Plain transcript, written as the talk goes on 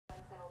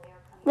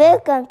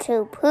Welcome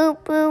to Poo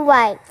Poo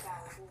Life.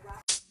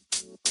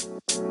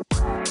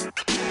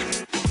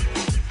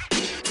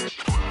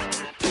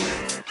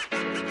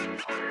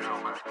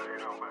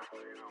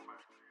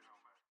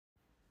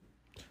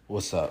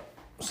 What's up?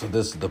 So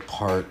this is the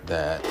part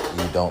that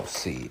you don't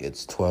see.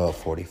 It's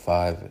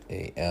 12:45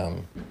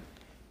 a.m.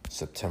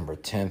 September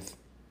 10th,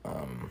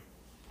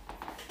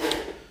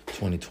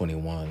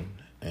 2021,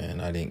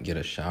 and I didn't get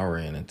a shower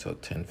in until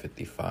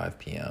 10:55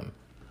 p.m.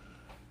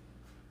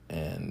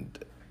 And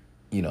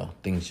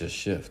things just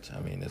shift. I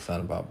mean, it's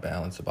not about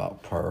balance,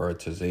 about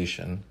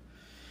prioritization.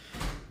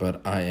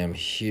 But I am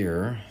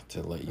here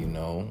to let you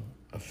know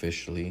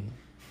officially,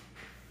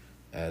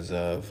 as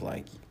of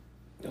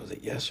was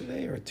it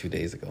yesterday or 2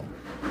 days ago?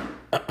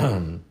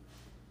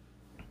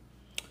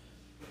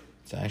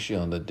 It's actually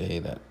on the day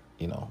that,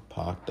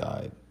 Pac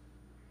died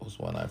was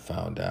when I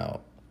found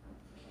out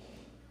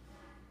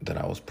that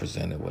I was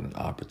presented with an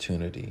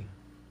opportunity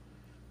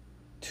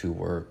to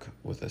work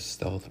with a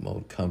stealth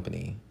mode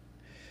company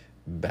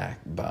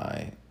backed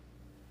by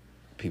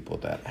people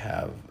that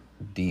have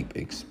deep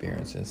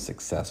experience in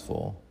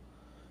successful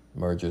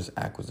mergers,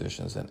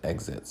 acquisitions, and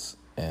exits,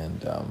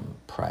 and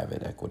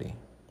private equity.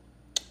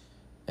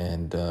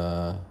 And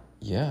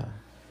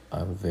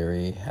I'm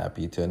very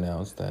happy to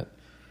announce that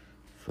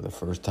for the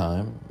first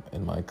time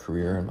in my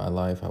career, in my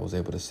life, I was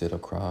able to sit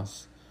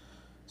across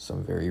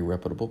some very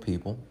reputable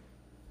people,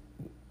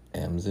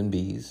 M's and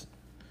B's,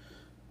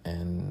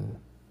 and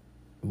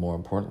more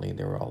importantly,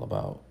 they were all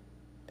about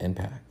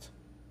impact.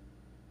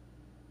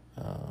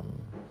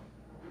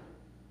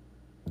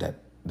 That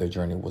their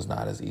journey was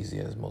not as easy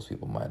as most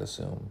people might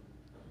assume.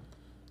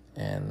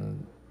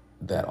 And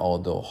that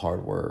although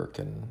hard work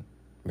and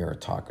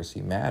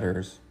meritocracy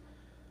matters,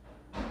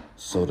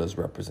 so does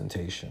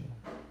representation.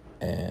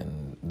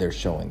 And they're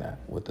showing that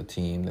with the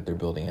team that they're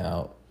building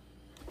out,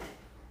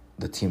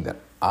 the team that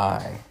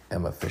I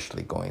am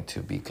officially going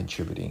to be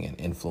contributing and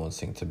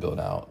influencing to build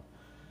out.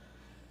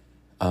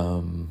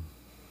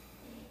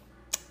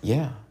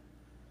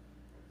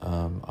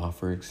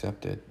 Offer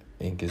accepted.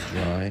 Ink is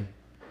dry.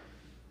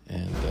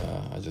 And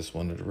I just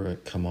wanted to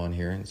come on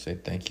here and say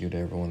thank you to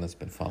everyone that's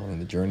been following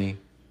the journey.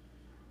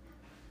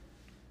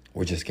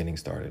 We're just getting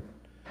started.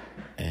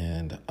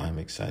 And I'm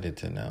excited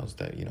to announce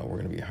that, we're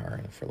going to be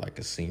hiring for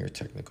a senior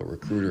technical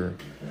recruiter,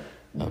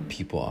 a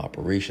people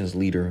operations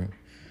leader,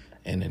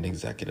 and an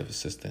executive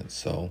assistant.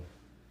 So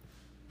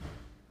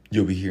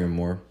you'll be hearing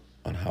more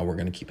on how we're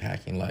going to keep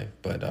hacking life.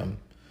 But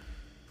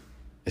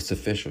it's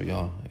official,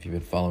 y'all. If you've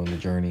been following the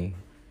journey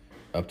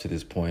up to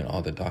this point,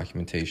 all the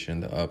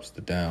documentation, the ups,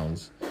 the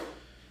downs,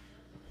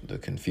 the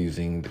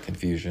confusion,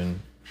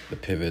 the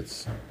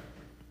pivots,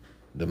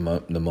 the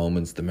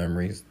moments, the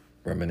memories,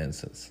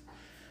 reminiscence.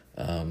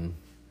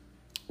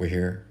 We're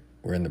here.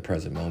 We're in the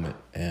present moment.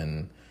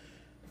 And,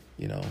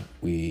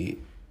 we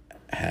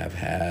have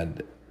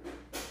had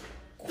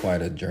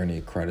quite a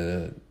journey, quite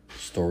a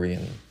story,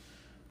 and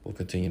we'll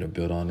continue to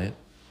build on it.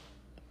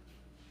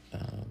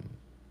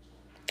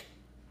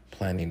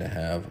 Planning to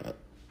have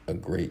a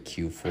great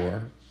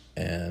Q4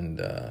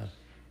 and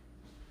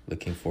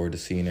looking forward to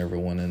seeing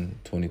everyone in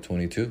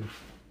 2022.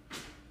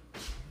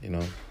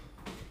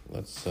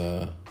 Let's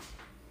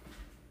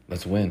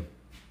win.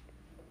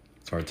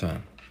 It's our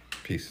time.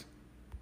 Peace.